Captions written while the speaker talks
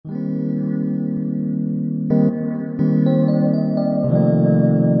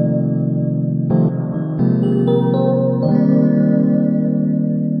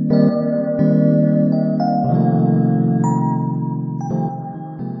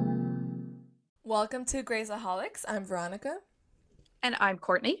Welcome to Grazeaholics. I'm Veronica, And I'm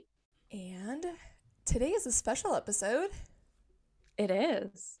Courtney. and today is a special episode. It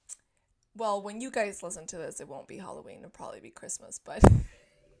is. Well, when you guys listen to this, it won't be Halloween. It'll probably be Christmas, but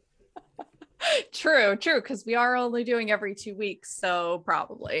True, because we are only doing every 2 weeks, so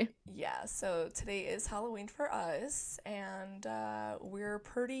probably. yeah, so today is Halloween for us, and we're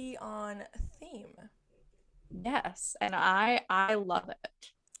pretty on theme. Yes, and I love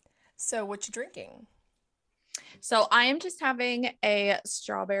it. So, what you drinking? So I am just having a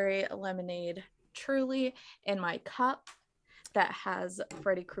strawberry lemonade truly in my cup that has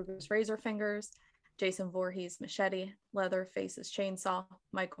Freddy Krueger's razor fingers, Jason Voorhees machete, Leatherface's chainsaw,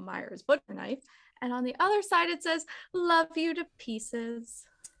 Michael Myers butcher knife, and on the other side it says "Love you to pieces."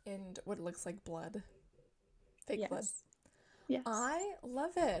 And what looks like blood. Fake blood. Yes. Yes. I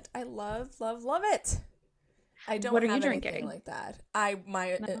love it. I love it. I don't What are you have anything drinking? like that.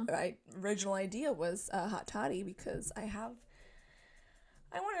 My No. original idea was a hot toddy because I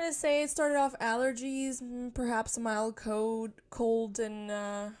wanted to say it started off allergies, perhaps a mild cold, and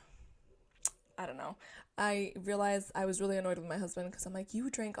I don't know. I realized I was really annoyed with my husband because I'm like, you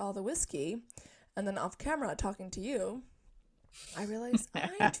drank all the whiskey, and then off camera talking to you, I realized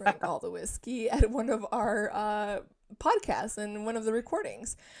I drank all the whiskey at one of our podcasts and one of the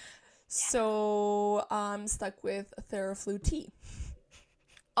recordings. So I'm stuck with Theraflu tea.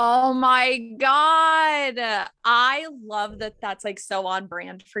 Oh my God. I love that that's like so on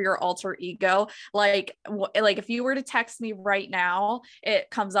brand for your alter ego. Like if you were to text me right now, it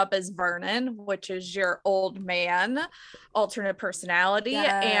comes up as Vernon, which is your old man alternate personality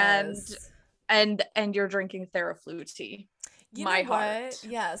Yes. and you're drinking Theraflu tea. You know My what? heart.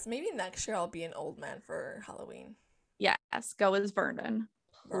 Yes, maybe next year I'll be an old man for Halloween. Yes, go as Vernon,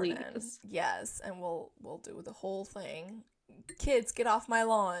 Vernon. please. Yes, and we'll do the whole thing. Kids, get off my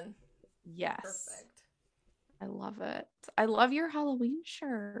lawn. Yes. Perfect. I love it. I love your Halloween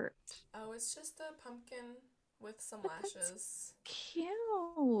shirt. Oh, it's just a pumpkin with some But that's lashes.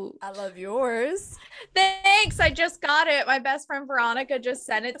 cute. I love yours. Thanks. I just got it. My best friend Veronica just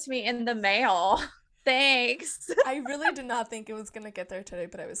sent it to me in the mail. Thanks. I really did not think it was gonna get there today,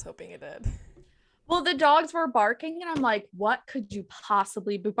 but I was hoping it did. Well, the dogs were barking, and I'm like, what could you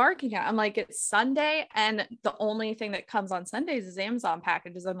possibly be barking at? I'm like, it's Sunday, and the only thing that comes on Sundays is Amazon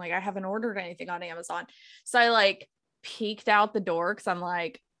packages. I'm like, I haven't ordered anything on Amazon. So I like peeked out the door because I'm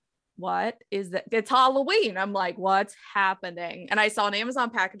like, what is that? It's Halloween. I'm like, what's happening? And I saw an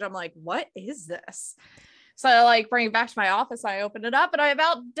Amazon package. I'm like, what is this? So I like bring it back to my office. I opened it up and I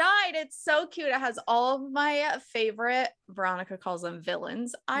about died. It's so cute. It has all of my favorite, Veronica calls them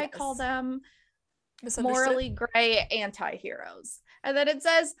villains. I call Yes. them Misunderstood? morally gray anti-heroes. And then it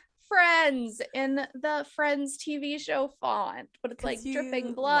says Friends in the Friends TV show font, but it's Because like dripping you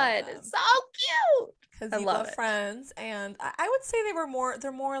love blood. It's them. so cute. Because I you love love it. Friends, and I would say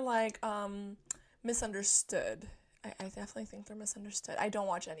they're more like misunderstood. I definitely think they're misunderstood. I don't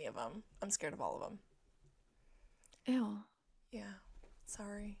watch any of them. I'm scared of all of them. Ew. Yeah.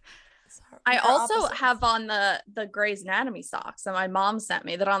 Sorry. Sorry. I We are also opposites. have on the Grey's Anatomy socks that my mom sent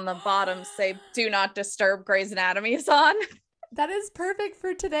me that on the bottom say "Do not disturb Grey's Anatomy" is on. That is perfect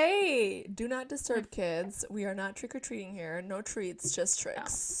for today. Do not disturb kids. We are not trick or treating here. No treats, just No.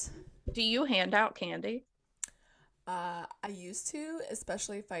 tricks. Do you hand out candy? I used to,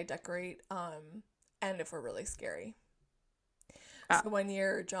 especially if I decorate, and if we're really scary. Oh, So one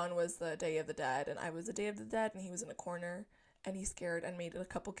year, John was the Day of the Dead, and I was the Day of the Dead, and he was in a corner, and he scared and made a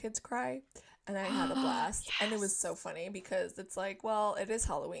couple kids cry, and I had a blast, and it was so yes. funny because it's like, well, it is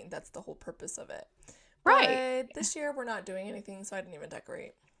Halloween. That's the whole purpose of it. Right. But this year we're not doing anything, so I didn't even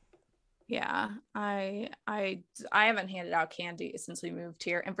decorate. Yeah, I haven't handed out candy since we moved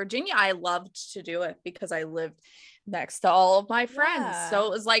here. In Virginia, I loved to do it because I lived next to all of my friends. So Yeah. it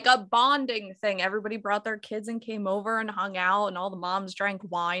was like a bonding thing. Everybody brought their kids and came over and hung out, and all the moms drank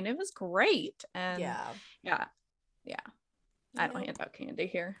wine. It was great. And Yeah. yeah, yeah, I don't Nope. hand out candy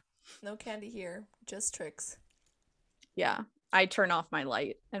here. No candy here. Just tricks. Yeah. I turn off my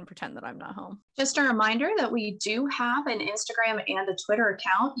light and pretend that I'm not home. Just a reminder that we do have an Instagram and a Twitter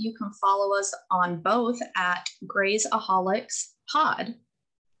account. You can follow us on both at Grazeaholics Pod.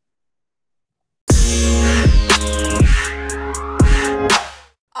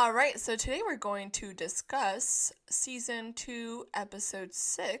 All right, so today we're going to discuss season 2, episode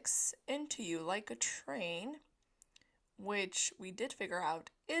 6, Into You Like a Train, which we did figure out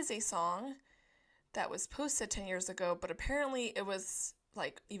is a song that was posted 10 years ago, but apparently it was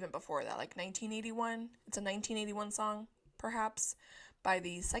like even before that, like 1981. It's a 1981 song, perhaps, by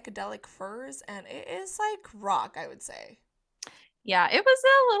the Psychedelic Furs, and it is like rock, I would say. Yeah, it was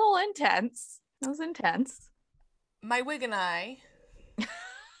a little intense. That was intense. My wig and I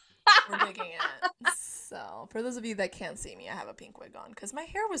were digging it. So, for those of you that can't see me, I have a pink wig on because my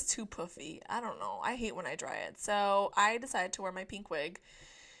hair was too puffy. I don't know. I hate when I dry it. So, I decided to wear my pink wig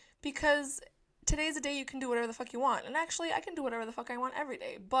because today's a day you can do whatever the fuck you want. And actually, I can do whatever the fuck I want every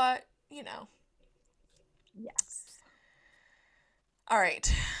day. But, you know. Yes. All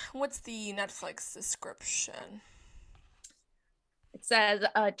right. What's the Netflix description? It says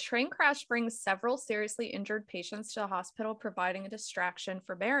a train crash brings several seriously injured patients to the hospital, providing a distraction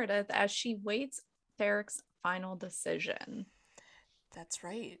for Meredith as she waits Derek's final decision. That's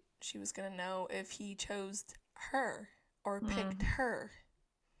right. She was going to know if he chose her or picked her.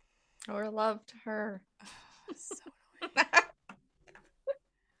 Or loved her. So annoying.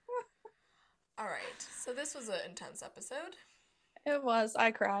 All right. So this was an intense episode. It was.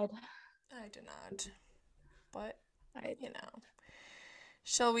 I cried. I did not. But, you know.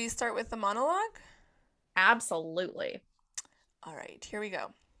 Shall we start with the monologue? Absolutely. All right, here we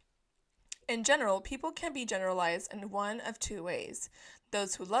go. In general, people can be generalized in one of two ways.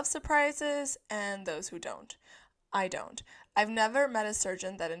 Those who love surprises and those who don't. I don't. I've never met a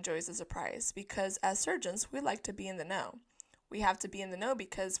surgeon that enjoys a surprise because as surgeons, we like to be in the know. We have to be in the know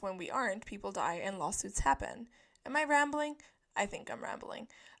because when we aren't, people die and lawsuits happen. Am I rambling? I think I'm rambling.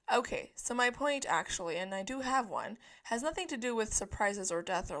 Okay, so my point actually, and I do have one, has nothing to do with surprises or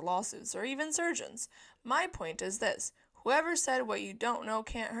death or lawsuits or even surgeons. My point is this. Whoever said what you don't know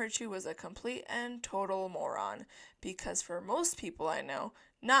can't hurt you was a complete and total moron. Because for most people I know,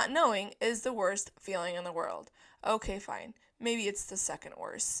 not knowing is the worst feeling in the world. Okay, fine. Maybe it's the second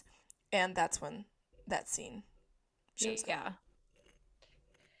worst. And that's when that scene shows up.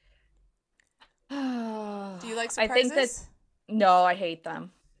 Do you like surprises? I think that no, I hate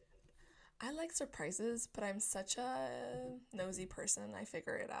them. I like surprises, but I'm such a nosy person. I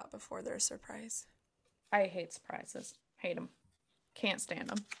figure it out before they're a surprise. I hate surprises. Hate them. Can't stand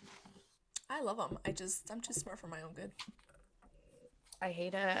them. I love them. I'm too smart for my own good. I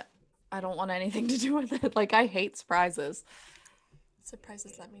hate it. I don't want anything to do with it. Like, I hate surprises.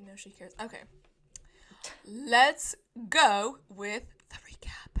 Surprises let me know she cares. Okay. Let's go with the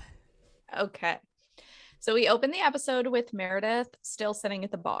recap. Okay. So we open the episode with Meredith still sitting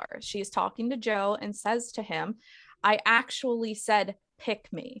at the bar. She's talking to Joe and says to him, I actually said,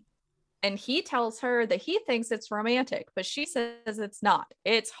 pick me. And he tells her that he thinks it's romantic, but she says it's not.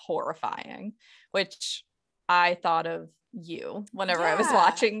 It's horrifying, which I thought of you whenever I was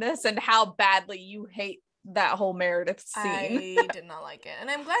watching this and how badly you hate that whole Meredith scene. I did not like it.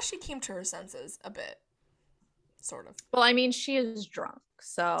 And I'm glad she came to her senses a bit. Sort of. Well, I mean, she is drunk,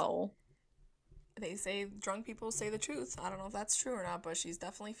 so... They say drunk people say the truth. I don't know if that's true or not, but she's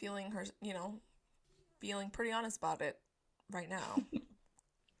definitely feeling her, feeling pretty honest about it right now.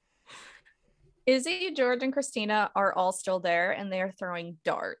 Izzy, George, and Christina are all still there and they are throwing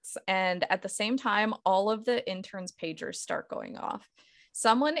darts. And at the same time, all of the interns' pagers start going off.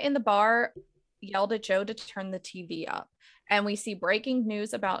 Someone in the bar yelled at Joe to turn the TV up. And we see breaking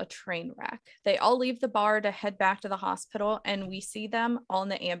news about a train wreck. They all leave the bar to head back to the hospital, and we see them all in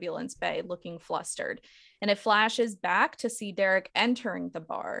the ambulance bay looking flustered. And it flashes back to see Derek entering the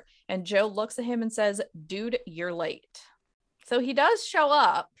bar, and Joe looks at him and says, dude, you're late. So he does show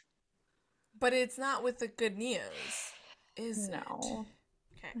up. But it's not with the good news, is it? No,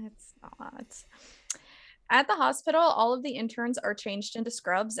 okay. It's not. At the hospital, all of the interns are changed into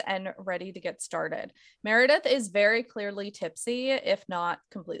scrubs and ready to get started. Meredith is very clearly tipsy, if not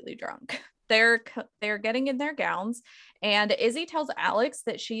completely drunk. They're getting in their gowns, and Izzy tells Alex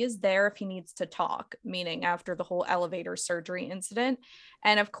that she is there if he needs to talk, meaning after the whole elevator surgery incident.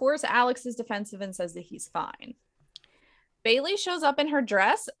 And of course, Alex is defensive and says that he's fine. Bailey shows up in her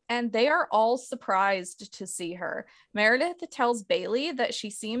dress, and they are all surprised to see her. Meredith tells Bailey that she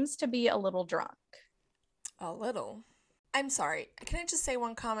seems to be a little drunk. A little. I'm sorry. Can I just say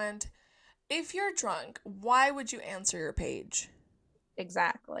one comment? If you're drunk, why would you answer your page?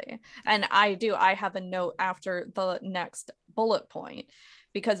 Exactly. And I have a note after the next bullet point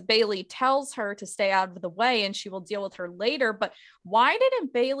because Bailey tells her to stay out of the way and she will deal with her later. But why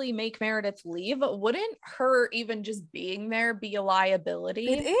didn't Bailey make Meredith leave? Wouldn't her even just being there be a liability?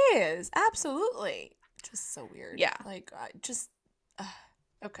 It is. Absolutely. Just so weird. Yeah. Like,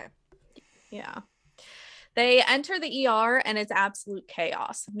 okay. Yeah. They enter the ER and it's absolute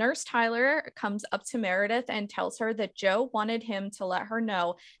chaos. Nurse Tyler comes up to Meredith and tells her that Joe wanted him to let her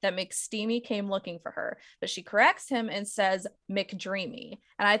know that McSteamy came looking for her, but she corrects him and says McDreamy.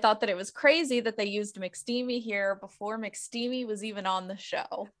 And I thought that it was crazy that they used McSteamy here before McSteamy was even on the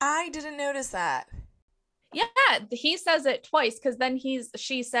show. I didn't notice that. Yeah, he says it twice because then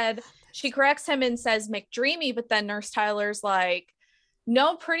she corrects him and says McDreamy, but then Nurse Tyler's like,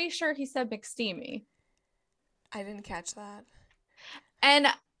 no, pretty sure he said McSteamy. I didn't catch that. And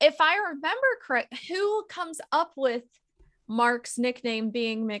if I remember correct, who comes up with Mark's nickname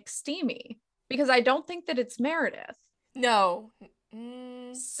being McSteamy? Because I don't think that it's Meredith. No.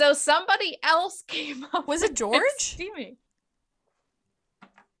 So somebody else came up Was with it George? McSteamy.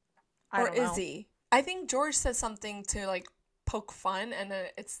 Or is he? I think George said something to like poke fun, and then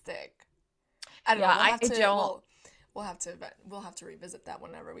it's thick. I don't know. We'll have to revisit that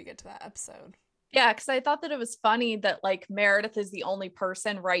whenever we get to that episode. Yeah, because I thought that it was funny that like Meredith is the only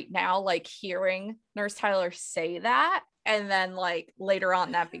person right now like hearing Nurse Tyler say that, and then like later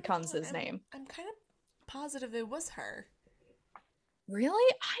on that becomes his name. I'm kind of positive it was her.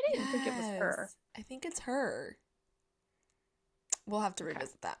 Really? I didn't think it was her. I think it's her. We'll have to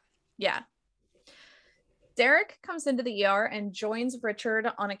revisit that. Yeah. Derek comes into the ER and joins Richard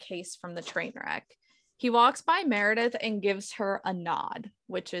on a case from the train wreck. He walks by Meredith and gives her a nod,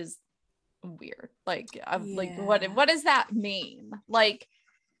 which is weird. Like what does that mean? Like,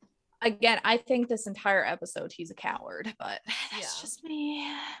 again, I think this entire episode he's a coward, but that's just me.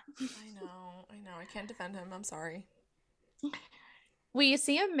 I know. I can't defend him. I'm sorry. We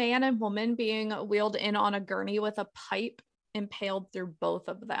see a man and woman being wheeled in on a gurney with a pipe impaled through both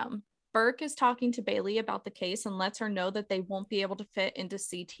of them. Burke is talking to Bailey about the case and lets her know that they won't be able to fit into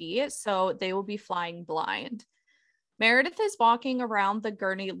CT, so they will be flying blind. Meredith is walking around the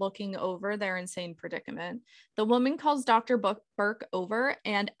gurney looking over their insane predicament. The woman calls Dr. Burke over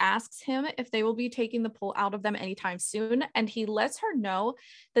and asks him if they will be taking the pull out of them anytime soon, and he lets her know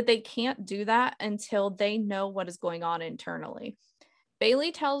that they can't do that until they know what is going on internally.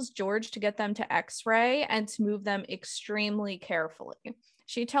 Bailey tells George to get them to X-ray and to move them extremely carefully.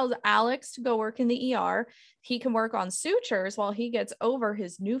 She tells Alex to go work in the ER. He can work on sutures while he gets over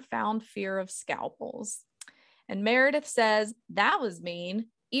his newfound fear of scalpels. And Meredith says, that was mean,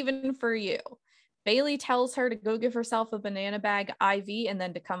 even for you. Bailey tells her to go give herself a banana bag IV and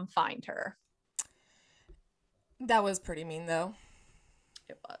then to come find her. That was pretty mean, though.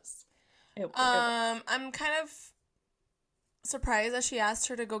 It was. I'm kind of surprised that she asked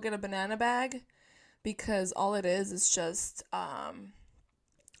her to go get a banana bag, because all it is just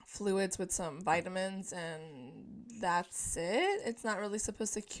fluids with some vitamins, and that's it. It's not really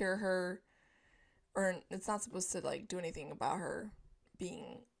supposed to cure her, or it's not supposed to like do anything about her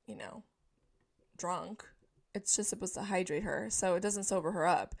being, drunk. It's just supposed to hydrate her, so it doesn't sober her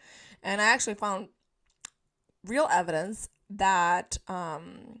up. And I actually found real evidence that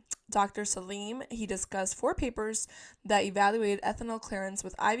Dr. Salim, he discussed 4 papers that evaluated ethanol clearance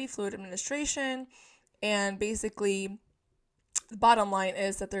with IV fluid administration, and basically the bottom line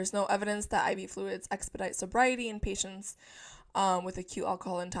is that there's no evidence that IV fluids expedite sobriety in patients with acute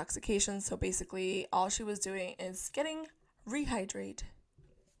alcohol intoxication. So basically all she was doing is getting rehydrated,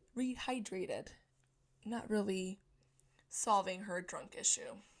 not really solving her drunk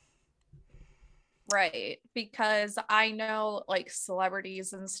issue. Right, because I know like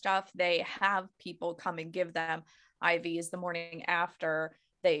celebrities and stuff, they have people come and give them IVs the morning after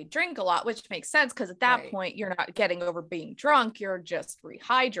they drink a lot, which makes sense because at that point you're not getting over being drunk, you're just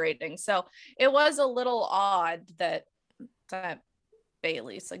rehydrating. So it was a little odd that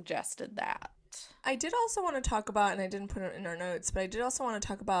Bailey suggested that. I did also want to talk about, and I didn't put it in our notes, but I did also want to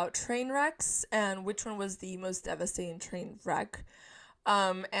talk about train wrecks and which one was the most devastating train wreck.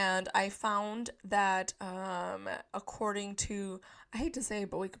 And I found that according to, I hate to say it,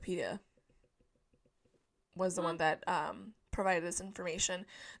 but Wikipedia was the one that provided this information.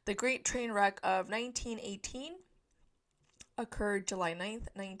 The Great Train Wreck of 1918 occurred July 9th,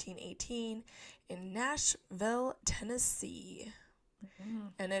 1918 in Nashville, Tennessee.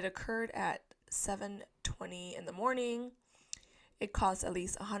 And it occurred at 7:20 in the morning. It cost at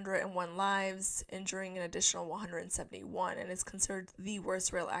least 101 lives, injuring an additional 171, and is considered the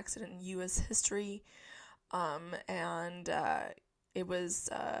worst rail accident in U.S. history. And it was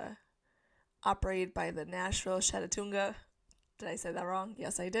operated by the Nashville Chattooga. Did I say that wrong?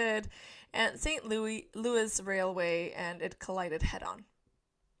 Yes, I did. And St. Louis Railway, and it collided head-on.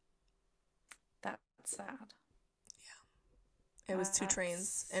 That's sad. Yeah, it was 2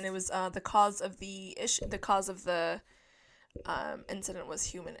 trains, and it was the cause of the issue. The cause of the incident was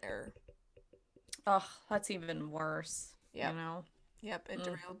human error. Oh, that's even worse. Yep. You know? Yep, it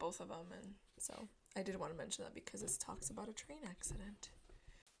derailed both of them, and so I did want to mention that because this talks about a train accident.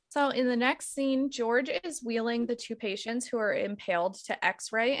 So in the next scene, George is wheeling the two patients who are impaled to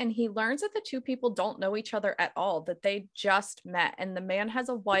X-ray, and he learns that the two people don't know each other at all, that they just met, and the man has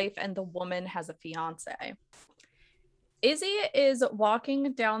a wife and the woman has a fiance. Izzy is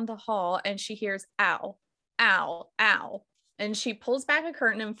walking down the hall and she hears ow, ow, ow. And she pulls back a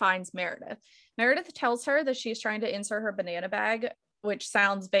curtain and finds Meredith. Meredith tells her that she's trying to insert her banana bag, which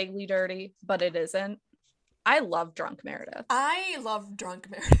sounds vaguely dirty, but it isn't. I love drunk Meredith. I love drunk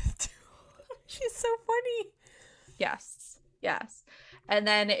Meredith too. She's so funny. Yes, yes. And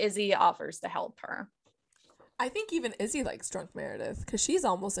then Izzy offers to help her. I think even Izzy likes drunk Meredith because she's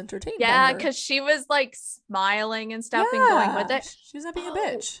almost entertained by Yeah, her. because she was like smiling and stuff and going with it. She was not being a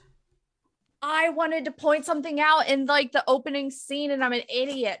bitch. I wanted to point something out in like the opening scene and I'm an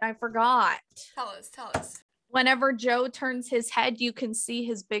idiot. I forgot. Tell us. Whenever Joe turns his head, you can see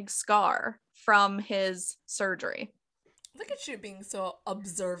his big scar from his surgery. Look at you being so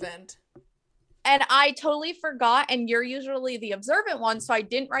observant. And I totally forgot. And you're usually the observant one. So I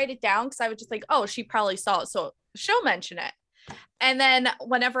didn't write it down because I was just like, oh, she probably saw it. So she'll mention it. And then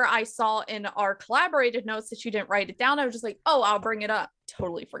whenever I saw in our collaborated notes that you didn't write it down, I was just like, oh, I'll bring it up.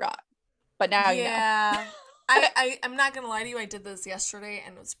 Totally forgot. But now you know. I'm not gonna lie to you, I did this yesterday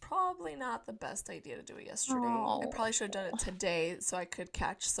and it was probably not the best idea to do it yesterday. I probably should have done it today so I could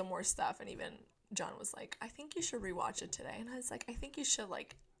catch some more stuff. And even John was like, I think you should rewatch it today. And I was like, I think you should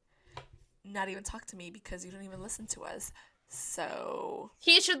like not even talk to me because you don't even listen to us. So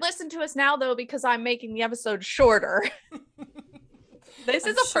he should listen to us now though, because I'm making the episode shorter. This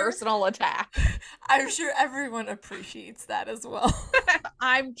is a personal attack. I'm sure everyone appreciates that as well.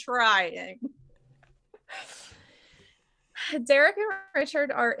 I'm trying. Derek and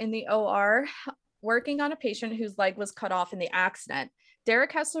Richard are in the OR working on a patient whose leg was cut off in the accident.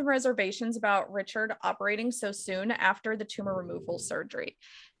 Derek has some reservations about Richard operating so soon after the tumor removal surgery.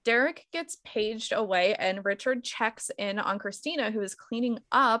 Derek gets paged away and Richard checks in on Christina, who is cleaning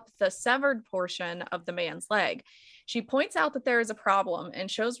up the severed portion of the man's leg. She points out that there is a problem and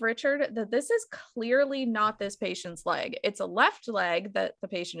shows Richard that this is clearly not this patient's leg. It's a left leg that the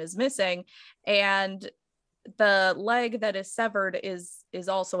patient is missing, and the leg that is severed is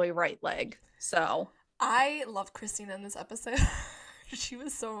also a right leg. So I love Christina in this episode. She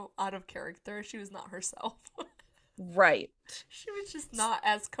was so out of character. She was not herself. Right. She was just not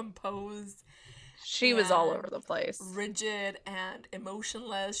as composed. She was all over the place. Rigid and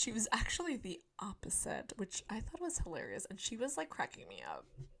emotionless. She was actually the opposite, which I thought was hilarious. And she was like cracking me up.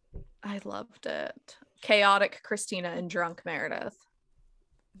 I loved it. Chaotic Christina and drunk Meredith.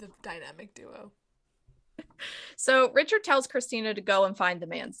 The dynamic duo. So Richard tells Christina to go and find the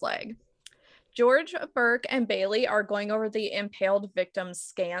man's leg. George, Burke, and Bailey are going over the impaled victim's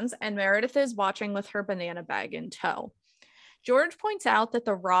scans, and Meredith is watching with her banana bag in tow. George points out that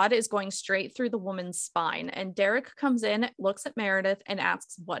the rod is going straight through the woman's spine, and Derek comes in, looks at Meredith, and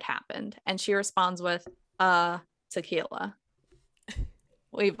asks what happened. And she responds with, tequila.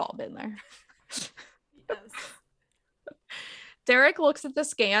 We've all been there. Yes. Derek looks at the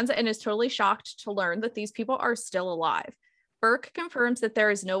scans and is totally shocked to learn that these people are still alive. Burke confirms that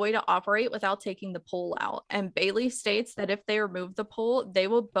there is no way to operate without taking the pole out, and Bailey states that if they remove the pole, they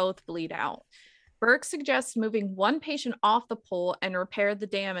will both bleed out. Burke suggests moving one patient off the pole and repair the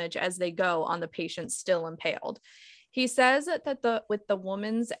damage as they go on the patient still impaled. He says that with the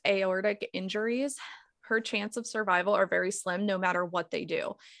woman's aortic injuries, her chance of survival are very slim no matter what they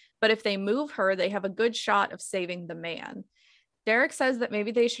do. But if they move her, they have a good shot of saving the man. Derek says that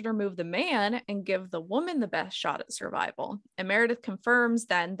maybe they should remove the man and give the woman the best shot at survival. And Meredith confirms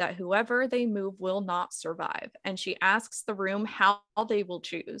then that whoever they move will not survive. And she asks the room how they will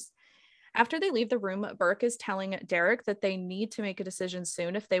choose. After they leave the room, Burke is telling Derek that they need to make a decision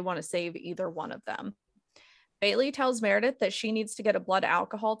soon if they want to save either one of them. Bailey tells Meredith that she needs to get a blood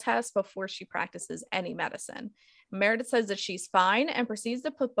alcohol test before she practices any medicine. Meredith says that she's fine and proceeds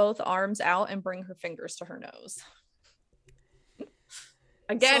to put both arms out and bring her fingers to her nose.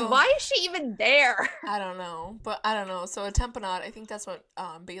 Again, why is she even there? I don't know. So a tamponade, I think that's what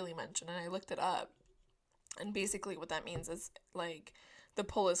Bailey mentioned, and I looked it up. And basically what that means is, like, the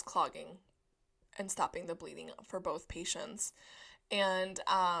pole is clogging and stopping the bleeding for both patients. And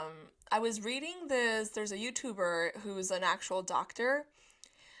I was reading this. There's a YouTuber who's an actual doctor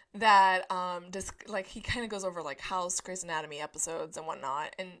that he kind of goes over, like, House, Grey's Anatomy episodes and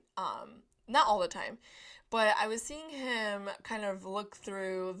whatnot. And not all the time. But I was seeing him kind of look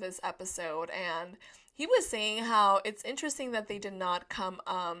through this episode, and he was saying how it's interesting that they did not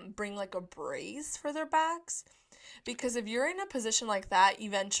bring like a brace for their backs, because if you're in a position like that,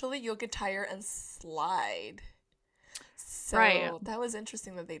 eventually you'll get tired and slide. Right. So that was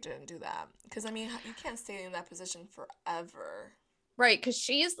interesting that they didn't do that. Because, I mean, you can't stay in that position forever. Right, because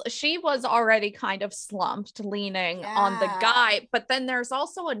she was already kind of slumped, leaning on the Yeah. guy, but then there's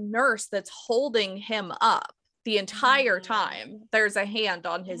also a nurse that's holding him up the entire Mm-hmm. time. There's a hand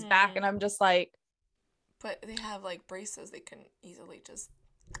on his back, and Mm-hmm. I'm just like, But they have, like, braces. They can easily just...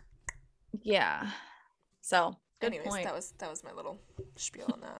 yeah. So, good Anyways, point. that was my little spiel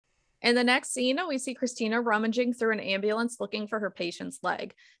on that. In the next scene, we see Christina rummaging through an ambulance looking for her patient's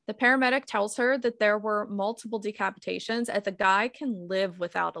leg. The paramedic tells her that there were multiple decapitations and the guy can live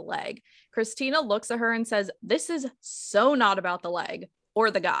without a leg. Christina looks at her and says, "This is so not about the leg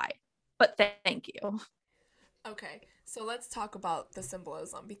or the guy, but thank you." Okay, so let's talk about the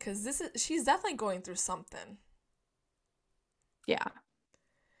symbolism because she's definitely going through something. Yeah.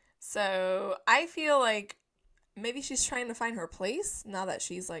 So I feel like maybe she's trying to find her place now that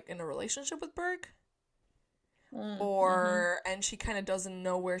she's like in a relationship with Burke. Mm-hmm. And she kind of doesn't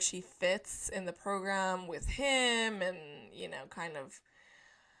know where she fits in the program with him and, kind of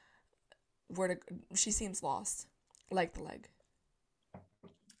where to, she seems lost, like the leg.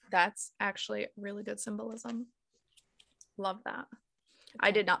 That's actually really good symbolism. Love that. I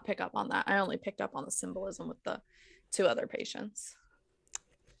Okay. did not pick up on that. I only picked up on the symbolism with the two other patients.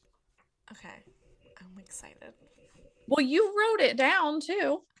 Okay. I'm excited. Well, you wrote it down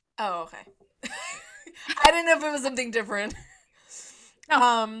too. Oh, okay. I didn't know if it was something different.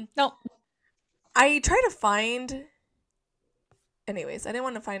 No, no. I try to find. Anyways, I didn't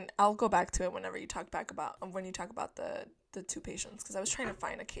want to find. I'll go back to it whenever you talk when you talk about the two patients because I was trying to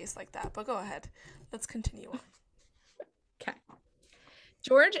find a case like that. But go ahead. Let's continue on. Okay.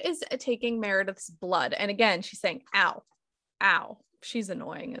 George is taking Meredith's blood. And again, she's saying, ow, ow. She's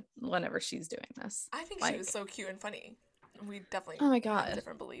annoying whenever she's doing this. I think she was so cute and funny. We definitely Oh my have God.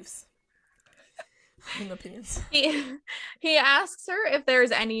 different beliefs and opinions. He asks her if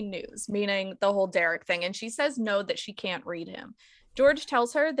there's any news, meaning the whole Derek thing. And she says no, that she can't read him. George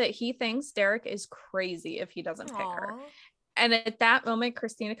tells her that he thinks Derek is crazy if he doesn't pick her. Aww. And at that moment,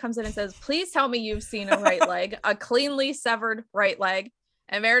 Christina comes in and says, "Please tell me you've seen a right leg, a cleanly severed right leg."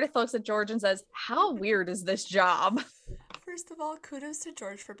 And Meredith looks at George and says, "How weird is this job?" First of all, kudos to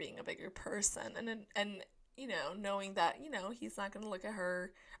George for being a bigger person and knowing that, he's not going to look at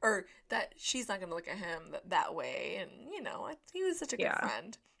her or that she's not going to look at him that way. And, he was such a good Yeah.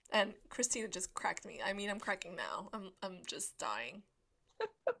 friend. And Christina just cracked me. I mean, I'm cracking now. I'm just dying.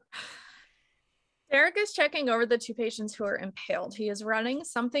 Derek is checking over the two patients who are impaled. He is running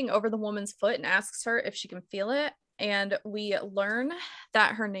something over the woman's foot and asks her if she can feel it. And we learn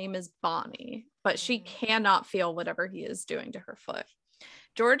that her name is Bonnie, but she cannot feel whatever he is doing to her foot.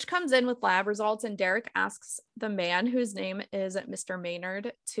 George comes in with lab results, and Derek asks the man, whose name is Mr.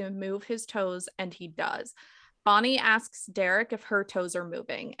 Maynard, to move his toes, and he does. Bonnie asks Derek if her toes are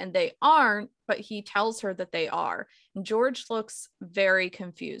moving, and they aren't, but he tells her that they are. And George looks very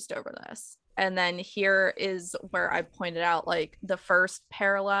confused over this. And then here is where I pointed out like the first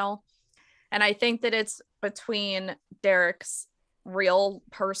parallel. And I think that it's between Derek's real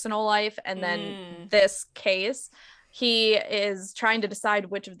personal life and then this case. He is trying to decide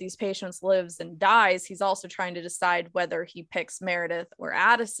which of these patients lives and dies. He's also trying to decide whether he picks Meredith or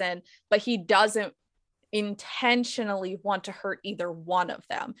Addison, but he doesn't intentionally want to hurt either one of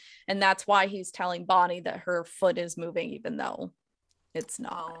them. And that's why he's telling Bonnie that her foot is moving, even though it's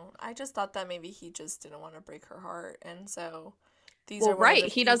not. Oh, I just thought that maybe he just didn't want to break her heart. And so these Well, are one of right. the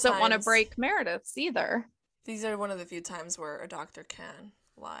He few doesn't want to times. break Meredith's either. These are one of the few times where a doctor can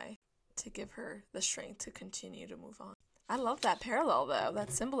lie to give her the strength to continue to move on. I love that parallel, though.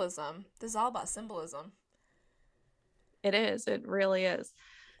 That symbolism. This is all about symbolism. It is. It really is.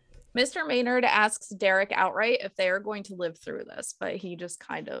 Mr. Maynard asks Derek outright if they are going to live through this, but he just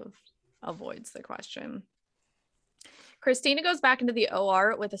kind of avoids the question. Christina goes back into the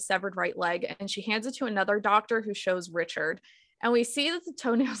OR with a severed right leg, and she hands it to another doctor who shows Richard. And we see that the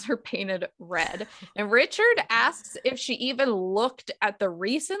toenails are painted red. And Richard asks if she even looked at the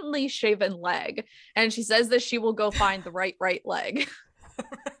recently shaven leg. And she says that she will go find the right leg.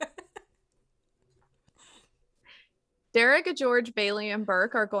 Derek, George, Bailey, and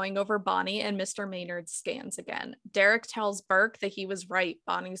Burke are going over Bonnie and Mr. Maynard's scans again. Derek tells Burke that he was right.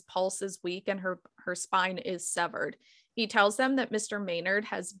 Bonnie's pulse is weak and her spine is severed. He tells them that Mr. Maynard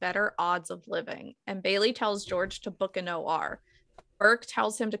has better odds of living. And Bailey tells George to book an OR. Burke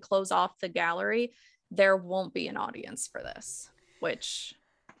tells him to close off the gallery. There won't be an audience for this, which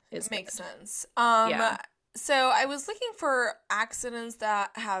makes sense. Yeah. So I was looking for accidents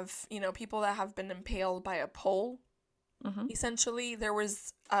that have, people that have been impaled by a pole. Essentially, there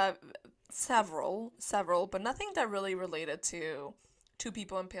was several, but nothing that really related to two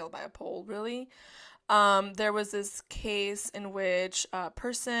people impaled by a pole, really. There was this case in which a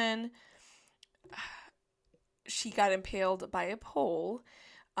person, she got impaled by a pole.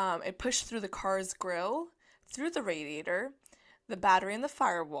 It pushed through the car's grill, through the radiator, the battery in the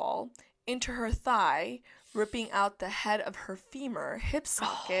firewall, into her thigh, ripping out the head of her femur hip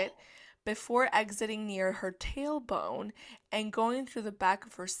socket before exiting near her tailbone and going through the back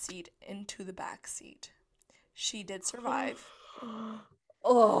of her seat into the back seat. She did survive,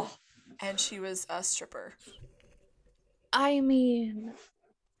 Oh, and she was a stripper. I mean,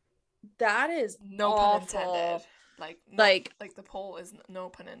 that is No pun intended. awful. Like, no, Like, like the pole is no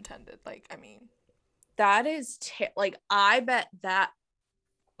pun intended. Like, I mean, that is like, I bet that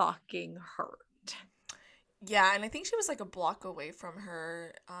fucking hurt. yeah, and I think she was like a block away from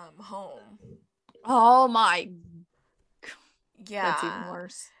her home. Oh my, that's even Yeah.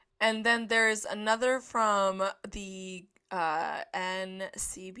 worse. And then there's another from the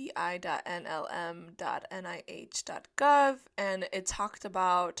ncbi.nlm.nih.gov, and it talked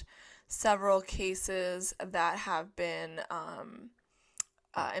about several cases that have been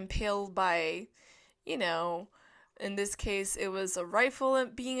impaled by, you know, in this case, it was a rifle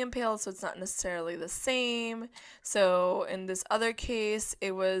being impaled, so it's not necessarily the same. So in this other case,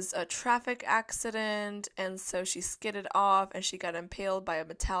 it was a traffic accident, and so she skidded off and she got impaled by a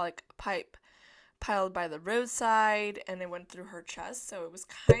metallic pipe piled by the roadside, and it went through her chest. So it was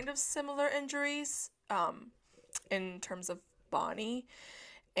kind of similar injuries in terms of Bonnie.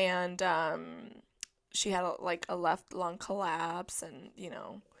 And she had like a left lung collapse and,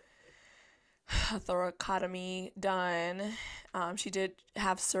 a thoracotomy done. She did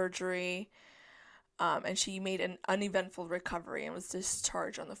have surgery, and she made an uneventful recovery and was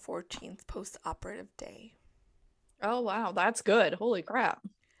discharged on the 14th post-operative day. Oh wow, that's good. Holy crap.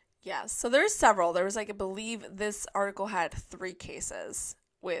 Yeah, so there's several. There was I believe this article had 3 cases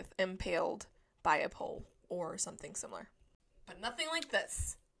with impaled by a pole or something similar. But nothing like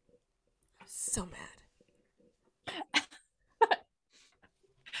this. I was so mad.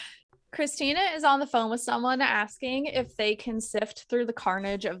 Christina is on the phone with someone asking if they can sift through the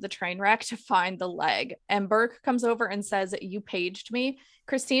carnage of the train wreck to find the leg. And Burke comes over and says, "You paged me."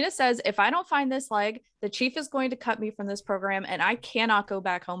 Christina says, "If I don't find this leg, the chief is going to cut me from this program and I cannot go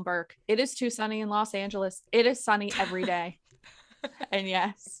back home, Burke. It is too sunny in Los Angeles. It is sunny every day." And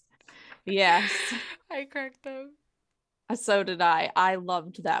yes, I cracked up. so did I. I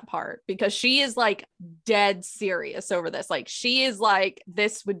loved that part because she is like dead serious over this. Like, she is like,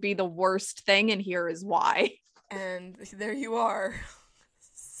 this would be the worst thing, and here is why. And there you are.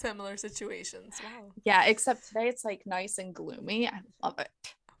 Similar situations. Wow. Yeah, except today it's like nice and gloomy. I love it.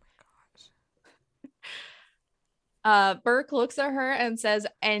 Burke looks at her and says,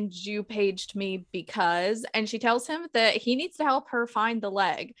 "And you paged me because," and she tells him that he needs to help her find the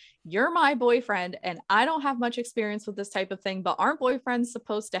leg. "You're my boyfriend, and I don't have much experience with this type of thing, but aren't boyfriends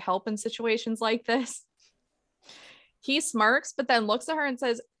supposed to help in situations like this?" He smirks, but then looks at her and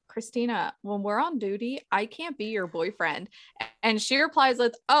says, "Christina, when we're on duty, I can't be your boyfriend." And she replies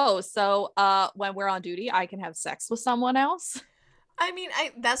with, "Oh, so when we're on duty, I can have sex with someone else?" I mean,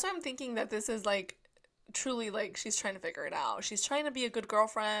 that's why I'm thinking that this is like truly like she's trying to figure it out. She's trying to be a good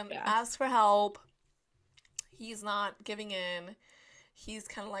girlfriend, Yeah. ask for help. He's not giving in. He's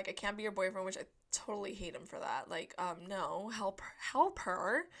kind of like, I can't be your boyfriend, which I totally hate him for that. Like, no, help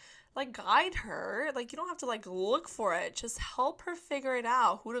her. Like, guide her. Like, you don't have to like look for it. Just help her figure it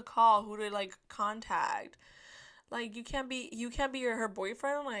out. Who to call, who to like contact. Like, you can't be her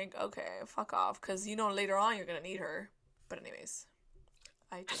boyfriend. Like, okay, fuck off, cuz later on you're going to need her. But anyways,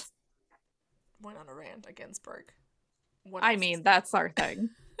 I just went on a rant against Berg. I mean, that's our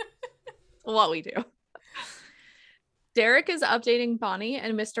thing. What we do. Derek is updating Bonnie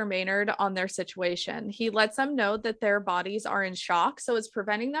and Mr. Maynard on their situation. He lets them know that their bodies are in shock, so it's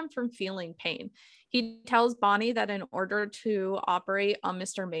preventing them from feeling pain. He tells Bonnie that in order to operate on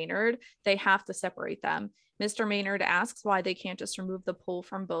Mr. Maynard, they have to separate them. Mr. Maynard asks why they can't just remove the pull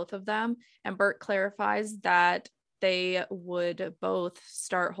from both of them, and Bert clarifies that they would both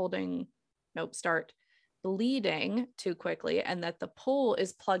start bleeding too quickly, and that the pull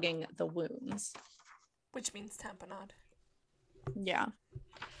is plugging the wounds. Which means tamponade. Yeah.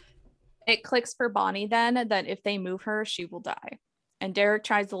 It clicks for Bonnie then that if they move her, she will die. And Derek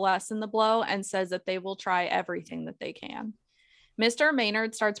tries to lessen the blow and says that they will try everything that they can. Mr.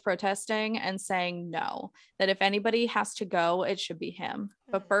 Maynard starts protesting and saying no, that if anybody has to go, it should be him.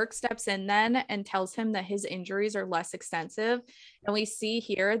 But Burke steps in then and tells him that his injuries are less extensive. And we see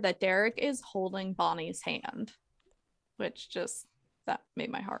here that Derek is holding Bonnie's hand, which just that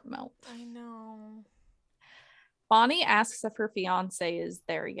made my heart melt. I know. Bonnie asks if her fiance is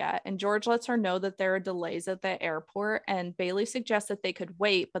there yet, and George lets her know that there are delays at the airport, and Bailey suggests that they could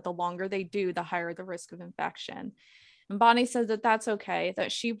wait, but the longer they do, the higher the risk of infection. And Bonnie says that that's okay,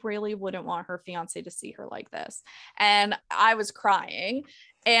 that she really wouldn't want her fiance to see her like this. And I was crying,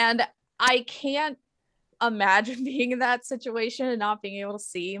 and I can't imagine being in that situation and not being able to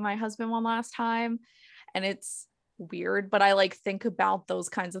see my husband one last time. And it's weird, but I like think about those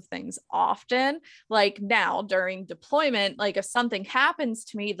kinds of things often. Like now during deployment, like if something happens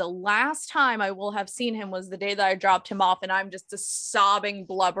to me, the last time I will have seen him was the day that I dropped him off, and I'm just a sobbing,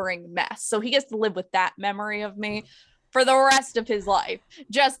 blubbering mess. So he gets to live with that memory of me for the rest of his life.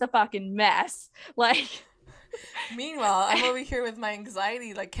 Just a fucking mess. Like, meanwhile, I'm over here with my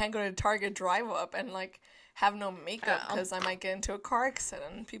anxiety, like can't go to Target drive up and like have no makeup because I might get into a car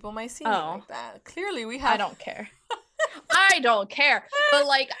accident. People might see me like that. Clearly, we have. I don't care. I don't care. But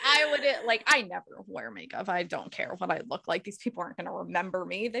like, I would, like, I never wear makeup. I don't care what I look like. These people aren't going to remember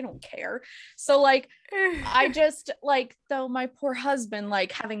me. They don't care. So like, I just like, though my poor husband,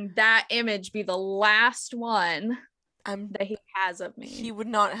 like having that image be the last one that he has of me. He would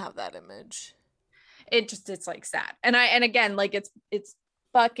not have that image. It's like sad. And again, like it's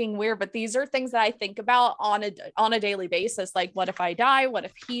fucking weird, but these are things that I think about on a daily basis. Like, what if I die? What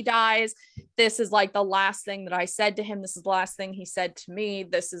if he dies? This is like the last thing that I said to him. This is the last thing he said to me.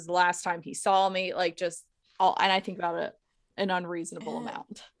 This is the last time he saw me. Like, just all, and I think about it an unreasonable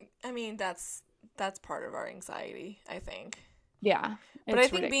amount. I mean, that's part of our anxiety, I think. Yeah. But I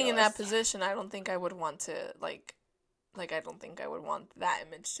think being in that position, I don't think I would want to like I don't think I would want that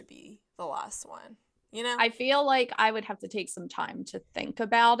image to be the last one. You know? I feel like I would have to take some time to think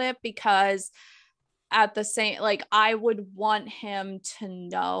about it, because at the same, like, I would want him to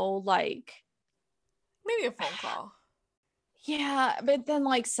know, like, maybe a phone call. Yeah, but then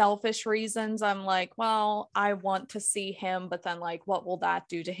like selfish reasons, I'm like, well, I want to see him, but then like, what will that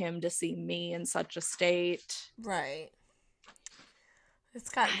do to him to see me in such a state? Right. It's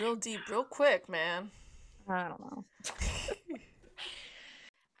got real deep real quick, man. I don't know.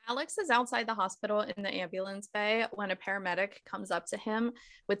 Alex is outside the hospital in the ambulance bay when a paramedic comes up to him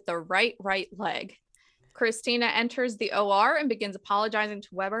with the right leg. Christina enters the OR and begins apologizing to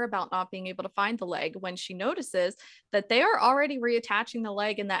Weber about not being able to find the leg when she notices that they are already reattaching the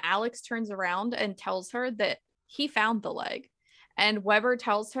leg, and that Alex turns around and tells her that he found the leg. And Weber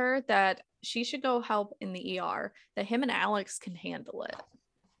tells her that she should go help in the ER, that him and Alex can handle it.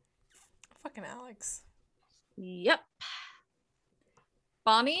 Fucking Alex. Yep.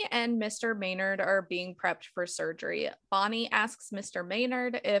 Bonnie and Mr. Maynard are being prepped for surgery. Bonnie asks Mr.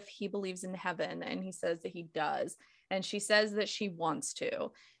 Maynard if he believes in heaven, and he says that he does. And she says that she wants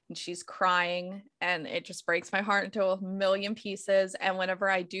to. And she's crying, and it just breaks my heart into a million pieces. And whenever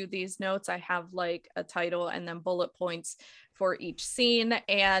I do these notes, I have like a title and then bullet points for each scene.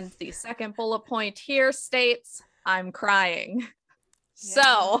 And the second bullet point here states, I'm crying. Yeah.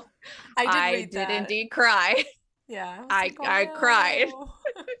 So I did indeed cry. Yeah. I cried.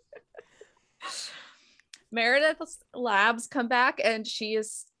 Meredith's labs come back and she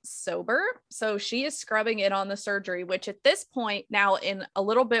is sober. So she is scrubbing in on the surgery, which at this point now in a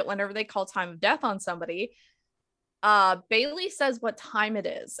little bit, whenever they call time of death on somebody, Bailey says what time it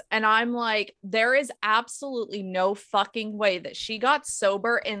is. And I'm like, there is absolutely no fucking way that she got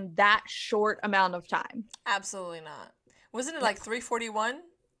sober in that short amount of time. Absolutely not. Wasn't it like 3:41?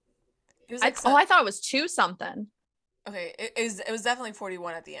 It was like I thought it was 2 something. Okay, it was definitely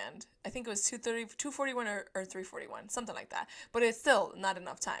 41 at the end. I think it was 2:41 or 3:41, something like that. But it's still not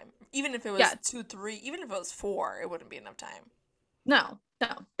enough time. Even if it was 2:03, even if it was 4, it wouldn't be enough time. No.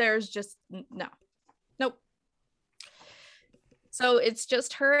 There's just nope. So it's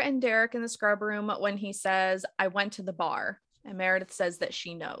just her and Derek in the scrub room when he says, I went to the bar. And Meredith says that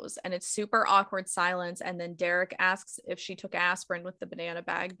she knows. And it's super awkward silence. And then Derek asks if she took aspirin with the banana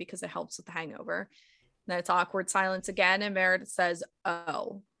bag because it helps with the hangover. And then it's awkward silence again. And Meredith says,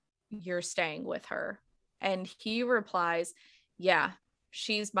 oh, you're staying with her. And he replies, yeah,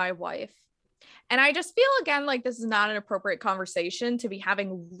 she's my wife. And I just feel again like this is not an appropriate conversation to be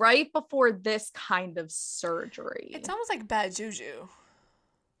having right before this kind of surgery. It's almost like bad juju.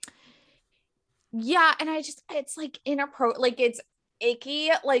 Yeah, and it's like inappropriate, like it's icky,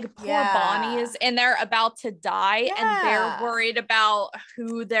 like poor Bonnie is in there about to die and they're worried about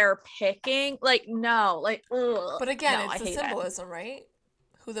who they're picking. Like, no, like, ugh. But again, it's the symbolism, right?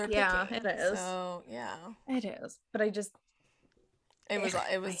 Who they're picking. Yeah, it is. So, yeah. It is. But I just... It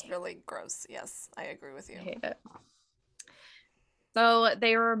was really gross. Yes, I agree with you. I hate it. So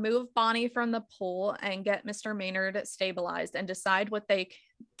they remove Bonnie from the pool and get Mr. Maynard stabilized and decide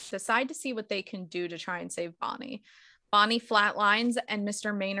to see what they can do to try and save Bonnie. Bonnie flatlines and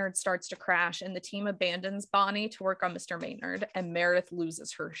Mr. Maynard starts to crash, and the team abandons Bonnie to work on Mr. Maynard, and Meredith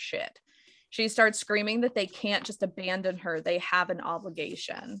loses her shit. She starts screaming that they can't just abandon her. They have an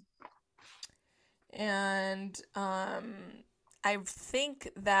obligation. And I think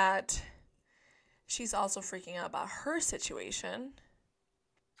that she's also freaking out about her situation,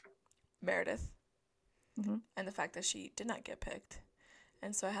 Meredith, and the fact that she did not get picked.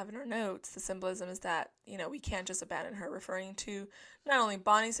 And so I have in her notes, the symbolism is that, we can't just abandon her, referring to not only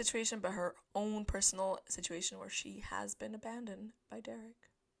Bonnie's situation, but her own personal situation where she has been abandoned by Derek.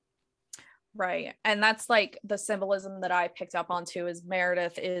 Right. And that's like the symbolism that I picked up on too, is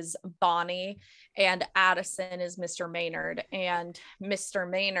Meredith is Bonnie and Addison is Mr. Maynard. And Mr.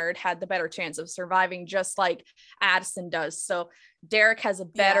 Maynard had the better chance of surviving, just like Addison does. So Derek has a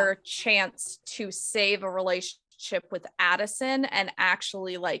better chance to save a relationship with Addison and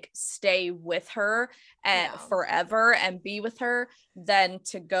actually like stay with her forever and be with her than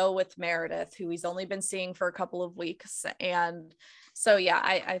to go with Meredith, who he's only been seeing for a couple of weeks. And so yeah,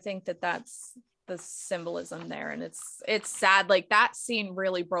 I think that that's the symbolism there, and it's sad. Like, that scene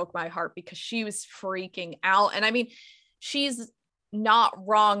really broke my heart because she was freaking out, and I mean, she's not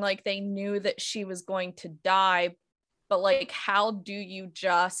wrong. Like, they knew that she was going to die, but like, how do you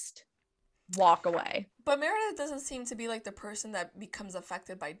just walk away? But Meredith doesn't seem to be like the person that becomes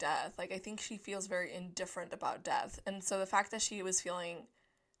affected by death. Like, I think she feels very indifferent about death, and so the fact that she was feeling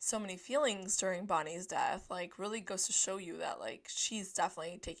so many feelings during Bonnie's death, like, really goes to show you that, like, she's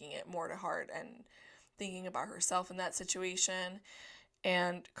definitely taking it more to heart and thinking about herself in that situation.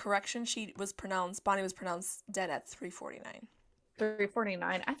 And correction, Bonnie was pronounced dead at 3:49. 3:49.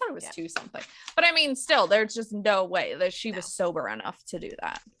 I thought it was 2 something. But I mean, still, there's just no way that she was sober enough to do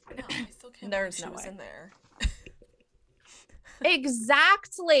that. No, I still can't believe she was in there.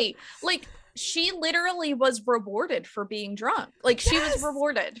 Exactly. Like, she literally was rewarded for being drunk. Like, she was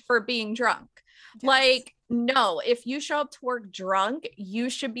rewarded for being drunk. Yes. Like, no, if you show up to work drunk, you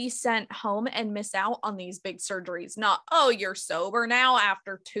should be sent home and miss out on these big surgeries. Not, oh, you're sober now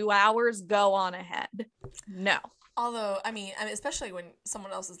after 2 hours, go on ahead. No. Although, I mean, especially when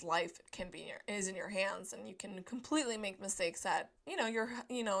someone else's life is in your hands, and you can completely make mistakes that,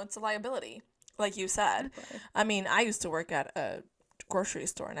 it's a liability, like you said. Exactly. I mean, I used to work at a grocery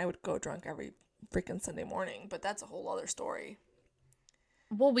store, and I would go drunk every freaking Sunday morning, but that's a whole other story.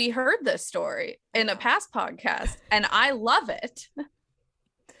 Well, we heard this story in a past podcast, and I love it.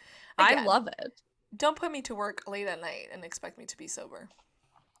 I love it. Don't put me to work late at night and expect me to be sober.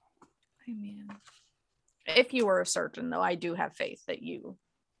 I mean, if you were a surgeon, though, I do have faith that you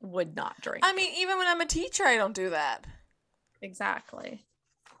would not drink. I mean, even when I'm a teacher, I don't do that. Exactly.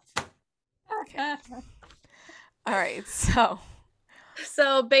 Okay. All right,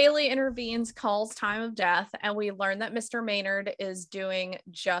 So Bailey intervenes, calls time of death, and we learn that Mr. Maynard is doing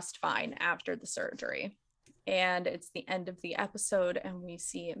just fine after the surgery. And it's the end of the episode, and we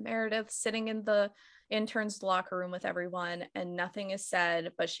see Meredith sitting in the intern's locker room with everyone, and nothing is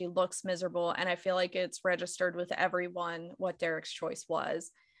said, but she looks miserable, and I feel like it's registered with everyone what Derek's choice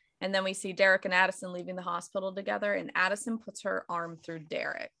was. And then we see Derek and Addison leaving the hospital together, and Addison puts her arm through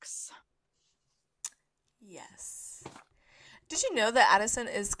Derek's. Yes. Did you know that Addison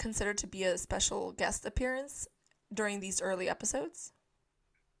is considered to be a special guest appearance during these early episodes?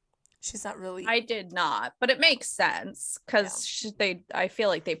 She's not really... I did not, but it makes sense because I feel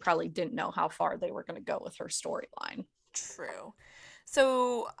like they probably didn't know how far they were going to go with her storyline. True.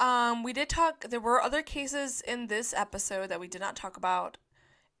 So we did talk... There were other cases in this episode that we did not talk about,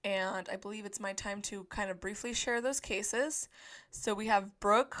 and I believe it's my time to kind of briefly share those cases. So we have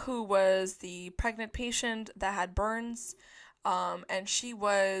Brooke, who was the pregnant patient that had burns. And she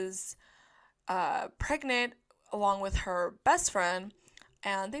was pregnant along with her best friend,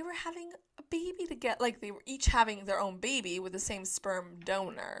 and they were having a baby together. Like, they were each having their own baby with the same sperm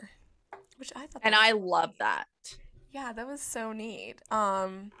donor, which I thought. And I love that. Yeah, that was so neat.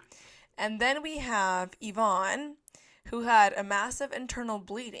 And then we have Yvonne, who had a massive internal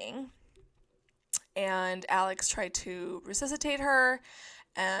bleeding, and Alex tried to resuscitate her,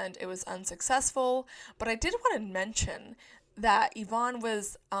 and it was unsuccessful. But I did want to mention that Yvonne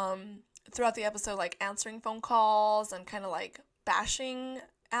was, throughout the episode, like, answering phone calls and kind of, like, bashing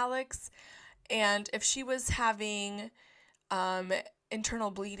Alex. And if she was having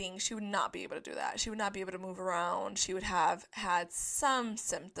internal bleeding, she would not be able to do that. She would not be able to move around. She would have had some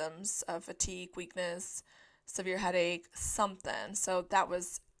symptoms of fatigue, weakness, severe headache, something. So that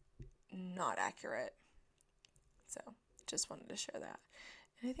was not accurate. So just wanted to share that.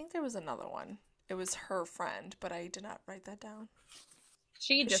 And I think there was another one. It was her friend, but I did not write that down.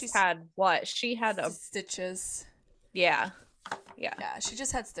 She 'Cause just she's had what? She had a stitches. yeah. Yeah. Yeah, she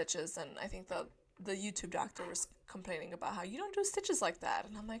just had stitches, and I think the YouTube doctor was complaining about how you don't do stitches like that.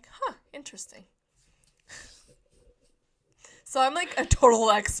 And I'm like, huh, interesting. So I'm like a total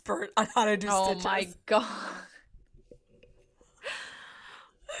expert on how to do Oh stitches. my god.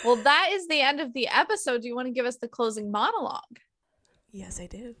 Well, that is the end of the episode. Do you want to give us the closing monologue? Yes, I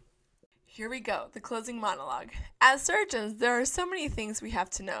do. Here we go, the closing monologue. As surgeons, there are so many things we have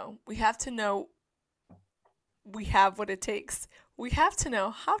to know. We have to know we have what it takes. We have to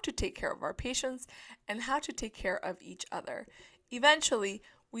know how to take care of our patients and how to take care of each other. Eventually,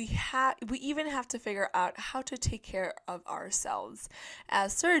 we even have to figure out how to take care of ourselves.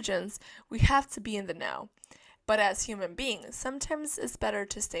 As surgeons, we have to be in the know. But as human beings, sometimes it's better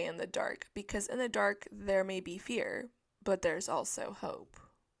to stay in the dark, because in the dark there may be fear, but there's also hope.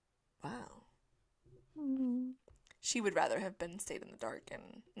 Wow. She would rather have been stayed in the dark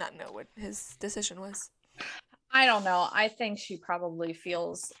and not know what his decision was. I don't know. I think she probably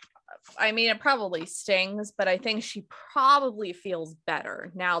feels, I mean, it probably stings, but I think she probably feels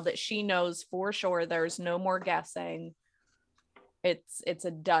better now that she knows for sure there's no more guessing. It's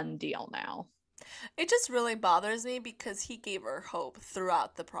a done deal now. It just really bothers me because he gave her hope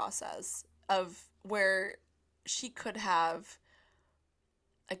throughout the process of where she could have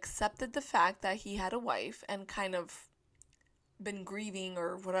accepted the fact that he had a wife and kind of been grieving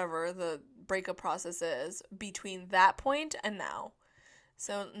or whatever the breakup process is between that point and now.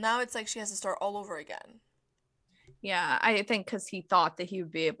 So now it's like she has to start all over again. Yeah, I think because he thought that he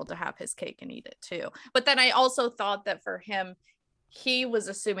would be able to have his cake and eat it too. But then I also thought that for him, he was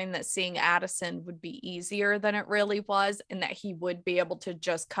assuming that seeing Addison would be easier than it really was, and that he would be able to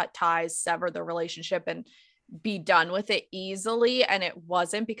just cut ties, sever the relationship, and be done with it easily. And it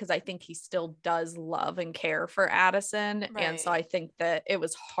wasn't, because I think he still does love and care for Addison. And so Right. I think that it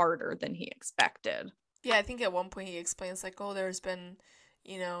was harder than he expected. Yeah, I think at one point he explains like, oh, there's been,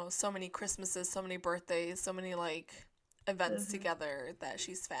 so many Christmases, so many birthdays, so many like events together that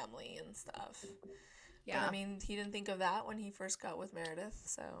she's family and stuff. But I Yeah. mean, he didn't think of that when he first got with Meredith,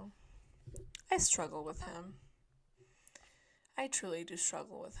 so I struggle with him. I truly do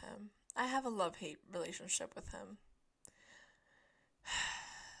struggle with him. I have a love-hate relationship with him.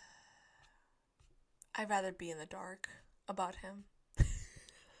 I'd rather be in the dark about him.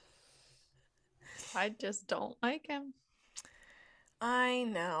 I just don't like him. I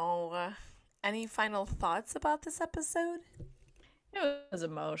know. Any final thoughts about this episode? It was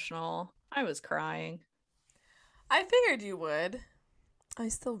emotional. I was crying. I figured you would. I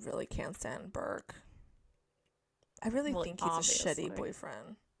still really can't stand Burke. I really Well, think he's a obviously. shitty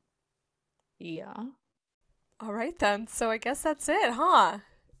boyfriend. Yeah. All right then. So I guess that's it, huh?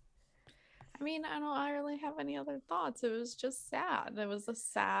 I mean, I don't really have any other thoughts. It was just sad. It was a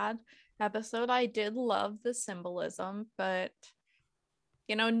sad episode. I did love the symbolism, but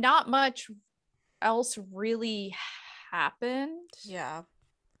not much else really happened. Yeah.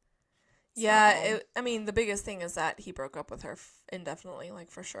 Yeah, So, I mean, the biggest thing is that he broke up with her indefinitely,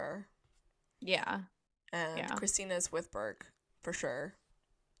 like for sure. yeah. And Yeah. Christina's with Burke, for sure.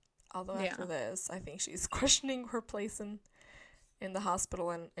 Although Yeah. after this, I think she's questioning her place in the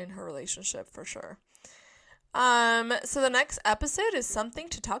hospital and in her relationship for sure. So the next episode is something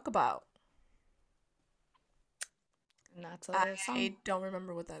to talk about. And that's a song. I don't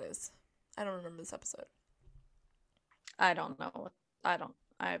remember what that is. I don't remember this episode. I don't know. I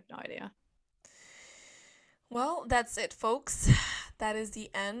have no idea. Well, that's it, folks. That is the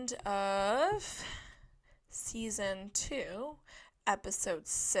end of season 2, episode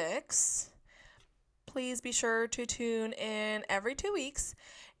 6. Please be sure to tune in every 2 weeks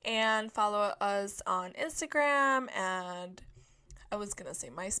and follow us on Instagram and I was going to say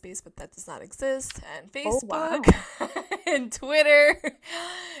MySpace, but that does not exist, and Facebook and Twitter.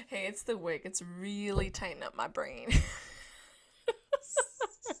 Hey, it's the wig. It's really tightening up my brain.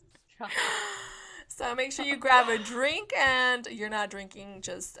 So make sure you grab a drink, and you're not drinking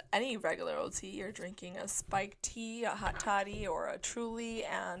just any regular old tea. You're drinking a spiked tea, a hot toddy, or a truly,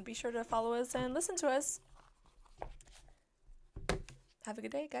 and be sure to follow us and listen to us. Have a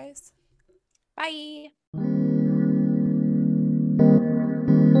good day, guys. Bye.